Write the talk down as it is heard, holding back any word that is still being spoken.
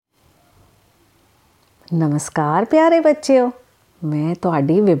नमस्कार प्यारे बच्चों, मैं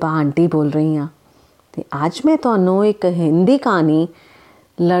तुहाडी विभा आंटी बोल रही हाँ। तो आज मैं तुहानू एक हिंदी कहानी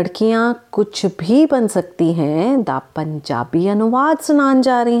लड़कियां कुछ भी बन सकती हैं दा पंजाबी अनुवाद सुनान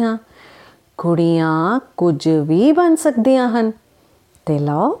जा रही हाँ। कुड़ियां कुछ भी बन सकदियां हन। ते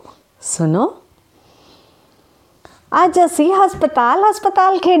लो सुनो। अज असी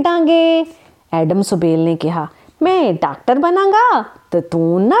हस्पताल खेडांगे। एडम सुबेल ने कहा, मैं डॉक्टर बनांगा तो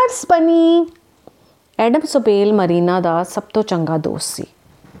तू नर्स बनी। एडम सुबेल मरीना दा सब तो चंगा दोस्त सी।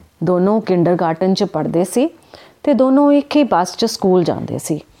 दोनों किंडरगार्टन च पढ़दे सी ते दोनों एक ही बस च स्कूल जांदे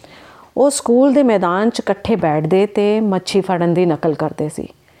सी। वो स्कूल दे मैदान च कट्ठे बैठदे ते मच्छी फड़न दी नकल करदे सी।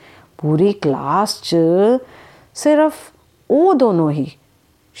 पूरी क्लास च सिर्फ वो दोनों ही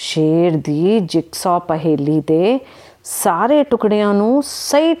शेर दी जिक्सॉ पहेली दे सारे टुकड़ियां नू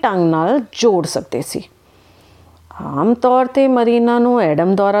सही ढंग नाल जोड़ सकदे सी। आम तौर ते मरीना नू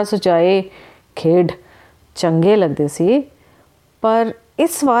एडम द्वारा सुझाए खेड चंगे लगदे सी, पर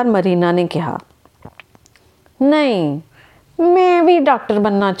इस बार मरीना ने कहा, नहीं, मैं भी डॉक्टर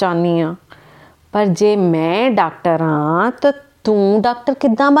बनना चाहनी हाँ, पर जे मैं डॉक्टर हाँ तो तू डॉक्टर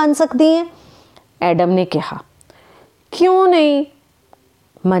किद्दां बन सकदी है? एडम ने कहा। क्यों नहीं?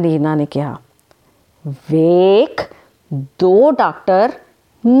 मरीना ने कहा। वेख, दो डॉक्टर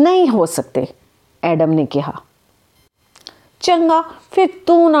नहीं हो सकते, एडम ने कहा। चंगा, फिर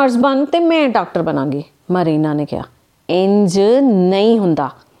तू नर्स बन ते मैं डॉक्टर बनांगी, मरीना ने कहा। इंज नहीं हुंदा,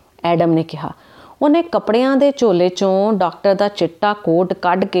 एडम ने कहा। उन्हें कपड़ियां दे झोले चों डॉक्टर दा चिट्टा कोट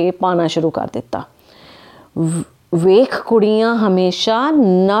कढ़ के पाना शुरू कर दिता। वेख, कुड़ियां हमेशा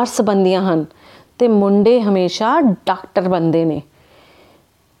नर्स बनदियां हन ते मुंडे हमेशा डॉक्टर बनदे ने।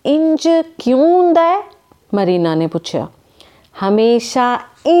 इंज क्यों हुंदा है? मरीना ने पूछा। हमेशा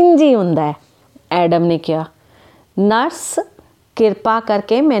इंज ही हुंदा है, एडम ने कहा। नर्स, किरपा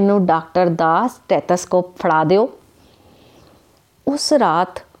करके मैनू डॉक्टर दा स्टेथोस्कोप फड़ा दिओ। उस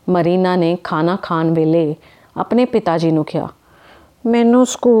रात मरीना ने खाना खान वेले अपने पिता जी नू कहा, मैनू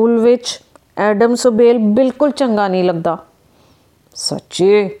स्कूल विच एडम सुबेल बिल्कुल चंगा नहीं लगदा।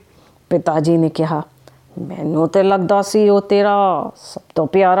 सच्ची? पिता जी ने कहा। मैनू तो लगदा सी वो तेरा सब तो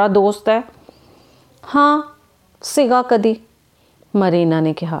प्यारा दोस्त है। हाँ, सीगा कदी, मरीना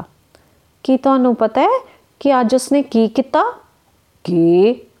ने कहा। की तुहानू पता है कि अज उसने की किता?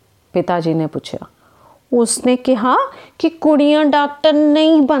 की? पिताजी ने पूछा। उसने कहा कि कुड़ियां डॉक्टर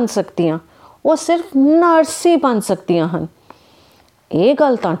नहीं बन सकतियां, वो सिर्फ नर्स ही बन सकतियां हन। ये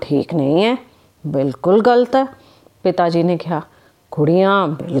गल तां ठीक नहीं है, बिल्कुल गलत है, पिताजी ने कहा।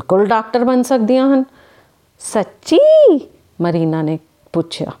 कुड़ियां बिल्कुल डॉक्टर बन सकदियां हन। सच्ची? मरीना ने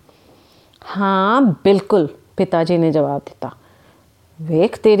पूछा। हाँ बिल्कुल, पिताजी ने जवाब दिता।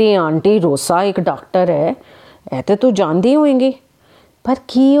 वेख, तेरी आंटी रोसा एक डॉक्टर है, ऐ ते तू जानदी होएगी, पर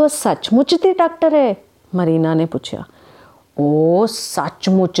की वो सचमुच दी डॉक्टर है? मरीना ने पूछा। ओ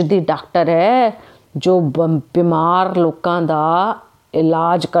सचमुच दी डॉक्टर है जो बीमार लोगों दा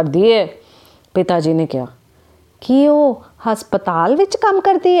इलाज करदी है, पिताजी ने कहा। की वो हस्पताल विच काम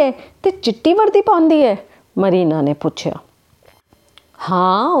करदी है ते चिट्टी वर्दी पाउंदी है? मरीना ने पूछा।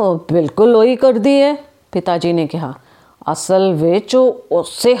 हाँ, वो बिल्कुल वही करदी है, पिताजी ने कहा। असल विच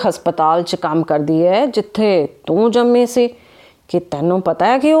उसे हस्पताल च काम करदी है जिथे तू जम्मी सी। कि तैनू पता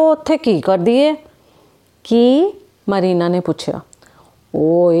है कि वो उत्थे की करदी है? की? मरीना ने पूछा।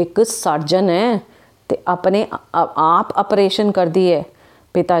 वो एक सर्जन है ते अपने आप ऑपरेशन करदी है,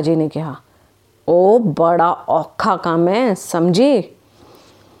 पिताजी ने कहा। ओ बड़ा औखा काम है, समझी?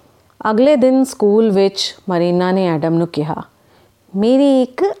 अगले दिन स्कूल विच मरीना ने एडम नू कहा, मेरी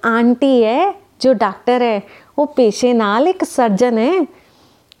एक आंटी है जो डॉक्टर है, वो पेशे नाल एक सर्जन है।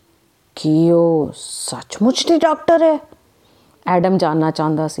 कि वो सचमुच दी डॉक्टर है? एडम जानना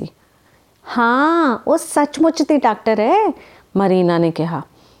चाहता सी। हाँ, वो सचमुच दी डॉक्टर है, मरीना ने कहा।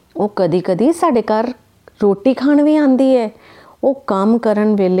 वो कदी कदी साडे घर रोटी खाण भी आंदी है। वो काम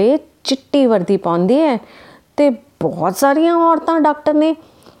करन वेले चिट्टी वर्दी पाउंदी है ते बहुत सारियां औरतां डॉक्टर ने।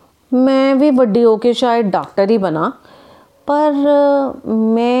 मैं भी वड्डी होके शायद डॉक्टर ही बना, पर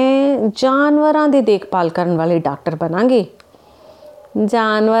मैं जानवरां दी देखभाल करन वाली डॉक्टर बनांगी।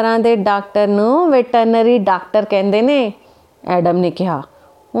 जानवरां दे डॉक्टर नू वेटरनरी डॉक्टर कहंदे ने, एडम ने कहा।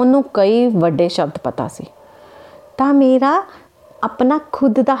 उन्होंने कई वड्डे शब्द पता सी। तां मेरा अपना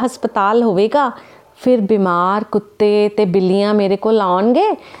खुद दा हस्पताल होवेगा, फिर बीमार कुत्ते ते बिल्लियां मेरे कोल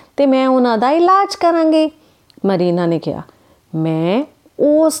आउणगे ते मैं उन्हां दा इलाज करांगी, मरीना ने कहा। मैं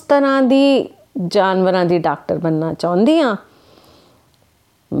उस तरह दी जानवरां दी डॉक्टर बनना चाहुंदी हाँ।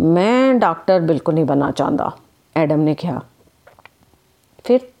 मैं डॉक्टर बिल्कुल नहीं बनना चाहता, एडम ने कहा।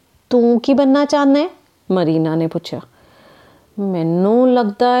 फिर तू की बनना चाहना है? मरीना ने पूछा। ਮੈਨੂੰ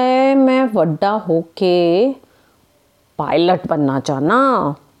ਲੱਗਦਾ ਹੈ ਮੈਂ ਵੱਡਾ ਹੋ ਕੇ पायलट बनना चाहना,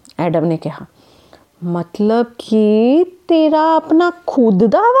 एडम ने कहा। मतलब कि तेरा अपना खुद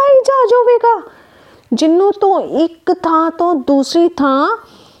दा हवाई जहाज होवेगा जिन्नू तो एक थां तो दूसरी थां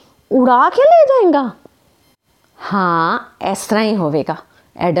उड़ा के ले जाएगा? हाँ, इस तरह ही होवेगा,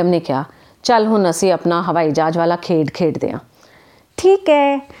 एडम ने कहा। चल हुण असीं अपना हवाई जहाज वाला खेड खेडदे हां। ठीक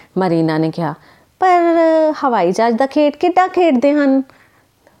है, मरीना ने कहा। पर हवाई जहाज दा खेड किद्दां खेडदे हन?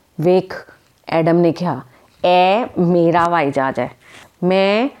 वेख, एडम ने कहा, ए मेरा हवाई जहाज है,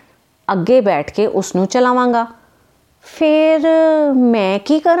 मैं अगे बैठ के उसनू चलावांगा। फिर मैं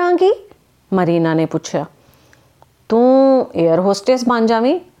की करांगी? मरीना ने पूछा। तू एयर होस्टेस बन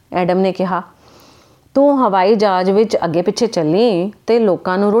जावीं, एडम ने कहा। तू हवाई जहाज विच अगे पिछे चली ते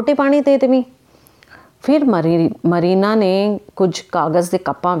लोकां नू रोटी पानी दे देवीं। फिर मरीना ने कुछ कागज़ के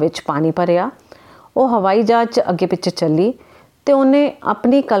कप्पां विच पानी भरिया। वो हवाई जहाज च अगे पिछे चली ते उन्हें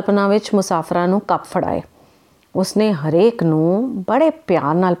अपनी कल्पना विच मुसाफरां नू कप फड़ाए। उसने हरेक नू बड़े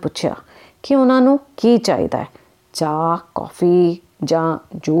प्यार नाल पुछया कि उन्हां नू की चाहीदा है, चाह, कॉफ़ी जां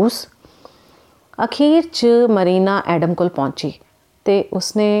जूस। अखीर च मरीना एडम कोल पहुंची ते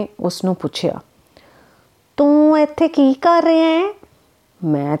उसने उसनू पुछया, तू इत्थे की कर रहा है?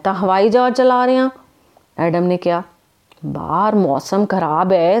 मैं तो हवाई जहाज चला रहा। एडम ने कहा, बाहर मौसम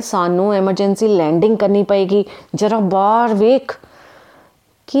खराब है, सानू एमरजेंसी लैंडिंग करनी पएगी, जरा बाहर वेख।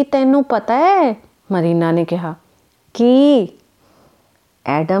 की तैनू पता है? मरीना ने कहा। कि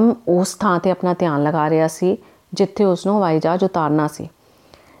एडम उस थां ते अपना ध्यान लगा रहा सी जिथे उसनू हवाई जहाज उतारना सी।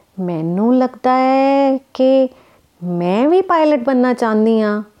 मैनू लगता है कि मैं भी पायलट बनना चाहती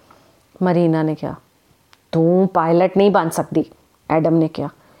हाँ, मरीना ने कहा। तू पायलट नहीं बन सकती, एडम ने कहा।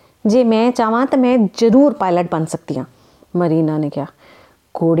 जे मैं चाहवां तो मैं जरूर पायलट बन सकती हाँ, मरीना ने कहा।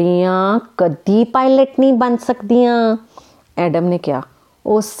 कुड़ियाँ कदी पायलट नहीं बन सकदियाँ, एडम ने कहा।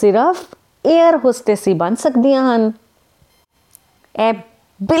 वो सिर्फ एयर होस्टेस ही बन सकदियां हन। ए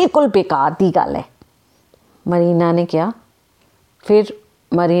बिल्कुल बेकार दी गल है, मरीना ने कहा। फिर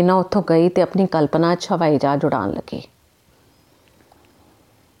मरीना उत्थों गई तो अपनी कल्पना च हवाई जहाज उड़ान लगी।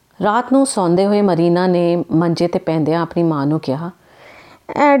 रात नूं सौंदे हुए मरीना ने मंजे ते पैंदियां अपनी मां नूं कहा,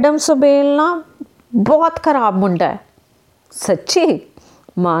 एडम सबेल ना बहुत खराब मुंडा है। सच्ची?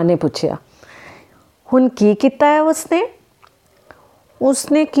 मां ने पूछा। हुण की कीता है उसने?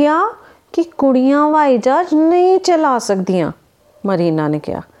 उसने कहा कि कुड़ियाँ हवाई जहाज नहीं चला सकदियाँ, मरीना ने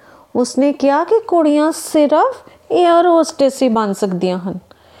कहा। उसने कहा कि कुड़ियाँ सिर्फ एयर होस्टेस ही बन सकदियाँ हन।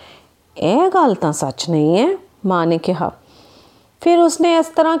 यह गल तो सच नहीं है, माँ ने कहा। फिर उसने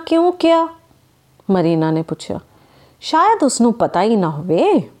इस तरह क्यों किया? मरीना ने पूछा। शायद उसनू पता ही ना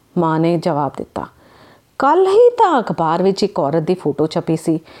होवे, माँ ने जवाब दिता। कल ही तो अखबार विच एक औरत की फोटो छपी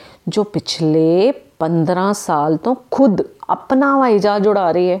सी जो पिछले 15 साल तो खुद अपना हवाई जहाज उड़ा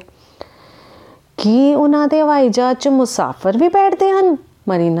रही है। कि उन्हां दे हवाई जहाज च मुसाफिर भी बैठते हैं?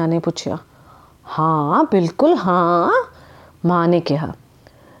 मरीना ने पूछा। हाँ बिल्कुल हाँ, माँ ने कहा।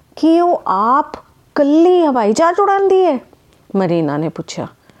 कि वो आप कल्ली हवाई जहाज उड़ाती है? मरीना ने पूछा।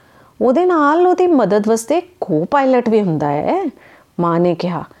 ਉਹਦੇ ਨਾਲ ਉਹਦੀ मदद वास्ते को पायलट भी हुंदा है, माँ ने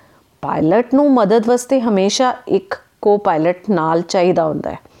कहा। पायलट नूं मदद वास्ते हमेशा एक को पायलट नाल चाहिदा हुंदा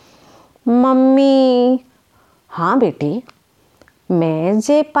है। मम्मी। हाँ बेटी, मैं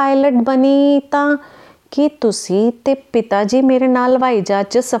जे पायलट बनी तां कि तुसी ते पिता जी मेरे नाल हवाई जहाज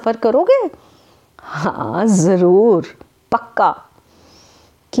च सफ़र करोगे? हाँ ज़रूर, पक्का।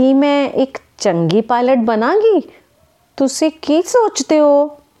 कि मैं एक चंगी पायलट बनांगी? तुसी की सोचते हो?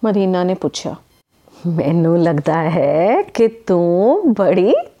 मरीना ने पूछा। मैनू लगता है कि तू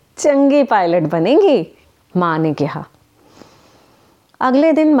बड़ी चंगी पायलट बनेगी, माँ ने कहा।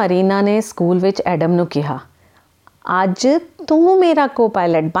 अगले दिन मरीना ने स्कूल विच एडम नू कहा, अज तू मेरा को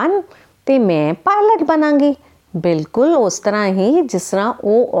पायलट बन ते मैं पायलट बनांगी, बिल्कुल उस तरह ही जिस तरह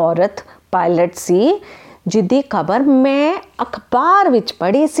वो औरत पायलट सी जिदी खबर मैं अखबार विच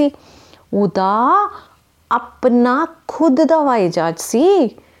पढ़ी सी। उदा अपना खुद दा हवाई जहाज सी।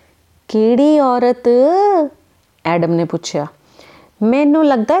 केड़ी औरत? एडम ने पूछा। मैनू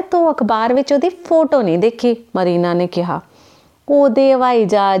लगता है तो अखबार विच ओदी फोटो नहीं देखी, मरीना ने कहा। ओदे हवाई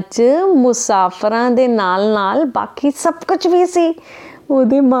जहाज च मुसाफरां दे नाल नाल बाकी सब कुछ भी सी।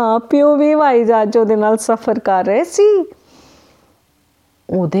 ओदे माँ प्यो भी हवाई जहाज ओदे नाल सफ़र कर रहे सी।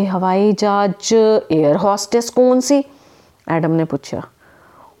 ओदे हवाई जहाज च एयर होस्टेस कौन सी? एडम ने पूछा।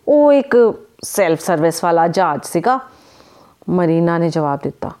 वो एक सैल्फ सर्विस वाला जहाज सीगा, मरीना ने जवाब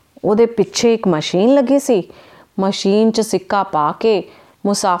दिता। ਉਹਦੇ ਪਿੱਛੇ ਇੱਕ ਮਸ਼ੀਨ ਲੱਗੀ ਸੀ। ਮਸ਼ੀਨ 'ਚ ਸਿੱਕਾ ਪਾ ਕੇ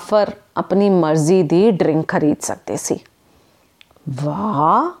ਮੁਸਾਫਰ ਆਪਣੀ ਮਰਜ਼ੀ ਦੀ ਡਰਿੰਕ ਖਰੀਦ ਸਕਦੇ ਸੀ।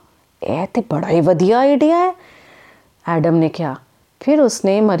 ਵਾਹ, ਇਹ ਤੇ ਬੜਾ ਹੀ ਵਧੀਆ ਆਈਡੀਆ ਹੈ। एडम ने कहा। फिर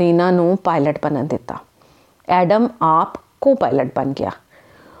उसने मरीना नूं पायलट बनन दिता। एडम आप को पायलट बन गया।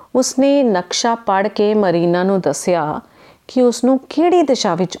 उसने नक्शा पढ़ के मरीना नूं दस्सिया कि उसनूं किहड़ी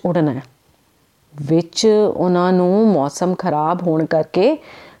दिशा विच उड़ना है। विच उन्हां नूं मौसम खराब होने करके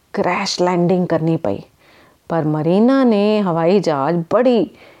क्रैश लैंडिंग करनी पई, पर मरीना ने हवाई जहाज़ बड़ी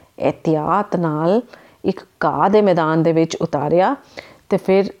एहतियात नाल एक घाह दे मैदान दे विच उतारिया ते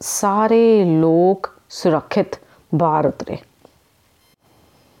फिर सारे लोग सुरक्षित बाहर उतरे।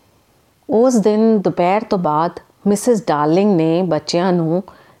 उस दिन दोपहर तो बाद मिसिस डार्लिंग ने बच्चियां नूं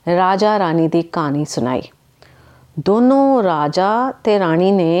राजा रानी दी कहानी सुनाई। दोनों राजा ते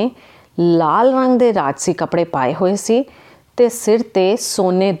रानी ने लाल रंग दे राजसी कपड़े पाए हुए सी ते सिर ते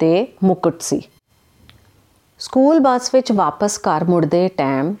सोने दे मुकुट सी। स्कूल बस विच वापस घर मुड़दे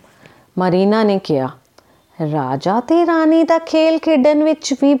टाइम मरीना ने कहा, राजा ते रानी दा खेल खेडन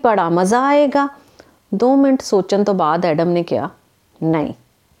विच भी बड़ा मज़ा आएगा। 2 मिनट सोचन तो बाद एडम ने कहा, नहीं,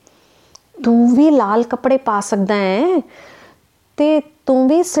 तू भी लाल कपड़े पा सकदा है ते तू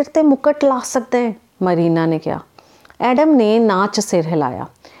भी सिर ते मुकुट ला सकदा है, मरीना ने कहा। एडम ने नाच सिर हिलाया।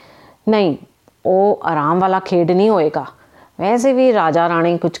 नहीं, वो आराम वाला खेड नहीं होएगा। वैसे भी राजा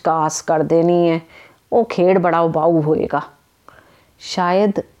रानी कुछ खास करते नहीं है, वो खेड बड़ा उबाऊ होएगा।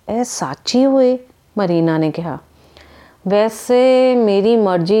 शायद यह सच ही होए, मरीना ने कहा। वैसे मेरी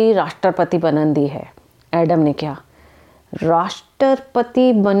मर्जी राष्ट्रपति बनन दी है, एडम ने कहा।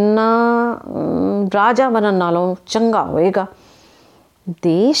 राष्ट्रपति बनना राजा बनन नालों चंगा होएगा।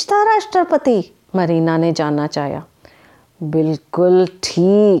 देश का राष्ट्रपति, मरीना ने जानना चाहा। बिल्कुल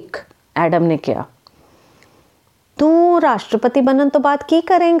ठीक, एडम ने कहा। तू राष्ट्रपति बनन तो बाद की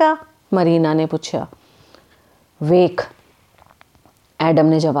करेंगा, मरीना ने पूछा। वेख, एडम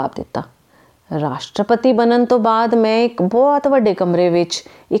ने जवाब दिता। राष्ट्रपति बनन तो बाद मैं एक बहुत वड्डे कमरे विच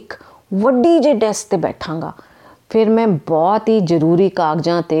एक वड्डी जी डेस्क ते बैठांगा। फिर मैं बहुत ही जरूरी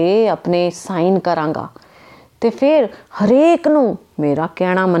कागजां ते अपने साइन करांगा ते फिर हरेक नूं मेरा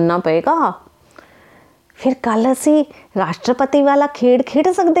कहना मनना पेगा। फिर कल असी राष्ट्रपति वाला खेड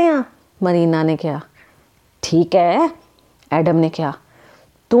खेड सकते हैं, मरीना ने कहा। ठीक है, एडम ने कहा।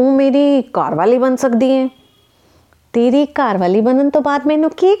 तू मेरी घरवाली बन सकती है। तेरी घरवाली बनन तो बाद मैनू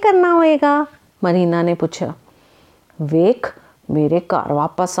की करना होएगा, मरीना ने पूछा। वेख, मेरे घर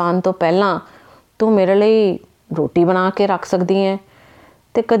वापस आने तो पहला तू मेरे लिए रोटी बना के रख सकती है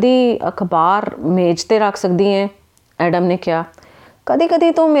ते कदी अखबार मेज ते रख सकती है, एडम ने कहा। कदी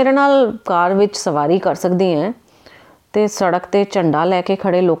कदी तो मेरे नाल कार विच सवारी कर सकती हैं ते सड़क ते झंडा लैके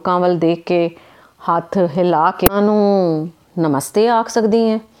खड़े लोकां वल देख के हथ हिला के उन्होंने नमस्ते आख सकती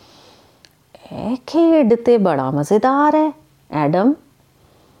हैं। ए खेड ते बड़ा मज़ेदार है, एडम,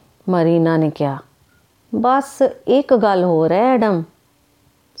 मरीना ने कहा। बस एक गल होर है, एडम।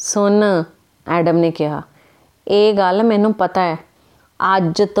 सुन, एडम ने कहा। ये गल मैनू पता है,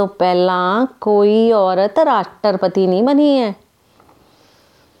 अज तो पहला कोई औरत राष्ट्रपति नहीं बनी है।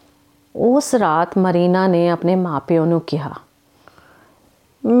 उस रात मरीना ने अपने माँ प्यो नूं कहा,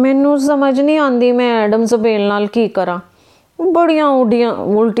 मैनू समझ नहीं आती मैं एडम ज़बेल नाल की करा। बड़ियां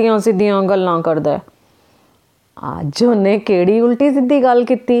उल्टियां सीधियां गल्लां करदा है। अज उन्हें केड़ी उल्टी सीधी गल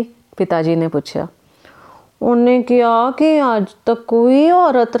कीती, पिताजी ने पूछा। उन्हें कहा कि अज तक कोई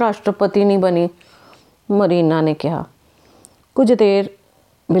औरत राष्ट्रपति नहीं बनी, मरीना ने कहा। कुछ देर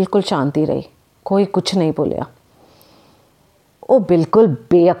बिल्कुल शांति रही, कोई कुछ नहीं बोलिया। वो बिल्कुल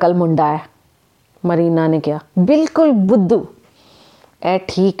बेअकल मुंडा है, मरीना ने कहा। बिल्कुल बुद्धू। ए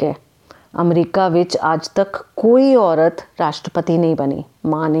ठीक है, अमरीका विच आज तक कोई औरत राष्ट्रपति नहीं बनी,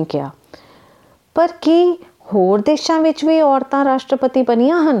 माँ ने कहा। पर की होर देशों विच भी औरतां राष्ट्रपति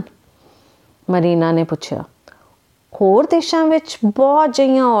बनियां हन, मरीना ने पूछा। होर देशों विच बहुत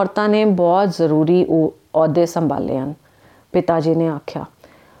जिहियां औरतां ने बहुत ज़रूरी अहुदे संभाले हैं, पिताजी ने आख्या।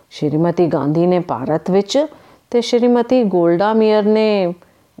 श्रीमती गांधी ने भारत विच ते श्रीमती गोल्डा मेयर ने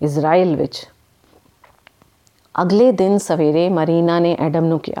इजराइल विच। अगले दिन सवेरे मरीना ने एडम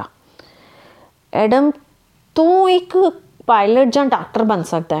नूं कहा, एडम, तू एक पायलट या डॉक्टर बन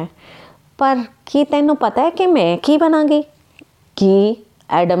सकता है, पर की तैनूं पता है कि मैं की बनांगी? की?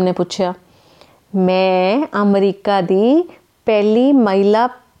 एडम ने पूछा। मैं अमरीका दी पहली महिला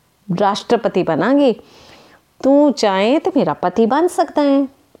राष्ट्रपति बनांगी। तू चाहे तो मेरा पति बन सकता है।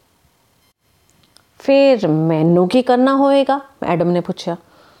 फिर मैनू की करना होएगा? एडम ने पूछा।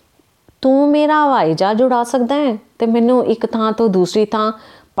 तू मेरा हवाई जहाज उड़ा सकता है तो मैनू एक थां तो दूसरी थां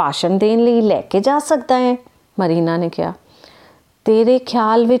भाषण देन लई लैके जा सकता है, मरीना ने कहा। तेरे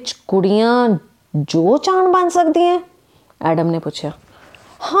ख्याल विच कुड़ियां जो चाहण बन सकती हैं? एडम ने पूछा।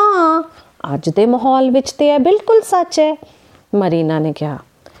 हाँ, अज दे माहौल विच ते यह बिल्कुल सच है, मरीना ने कहा।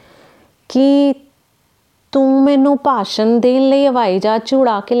 कि तू मैनू भाषण देने लई हवाई जहाज च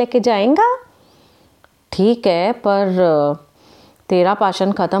उड़ा के लेके जाएगा? ठीक है, पर तेरा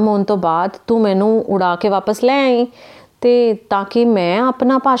भाषण ख़त्म होने तो बाद तू मैनू उड़ा के वापस ले आई ते ताकि मैं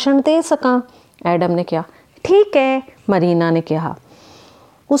अपना भाषण दे सकां। एडम ने कहा ठीक है, मरीना ने कहा।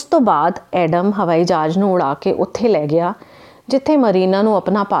 उस तो बाद एडम हवाई जहाज नूं उड़ा के उत्थे लै गया जिथे मरीना नूं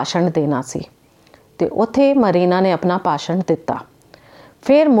अपना भाषण देना सी ते उत्थे मरीना ने अपना भाषण दिता।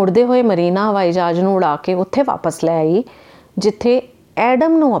 फिर मुड़दे होए मरीना हवाई जहाज नूं उड़ा के उत्थे वापस लै आई जिथे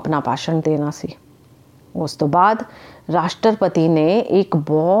एडम नूं अपना भाषण देना सी। उस तो बाद राष्ट्रपति ने एक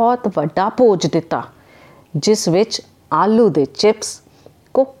बहुत वड्डा भोज दिता जिस विच आलू दे chips,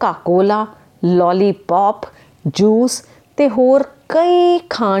 Coca Cola, lollipop, juice ते होर कई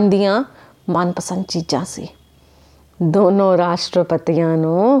खाण दियां मनपसंद चीज़ां सी। दोनों राष्ट्रपतियां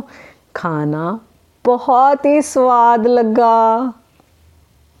नूं खाना बहुत ही स्वाद लगा।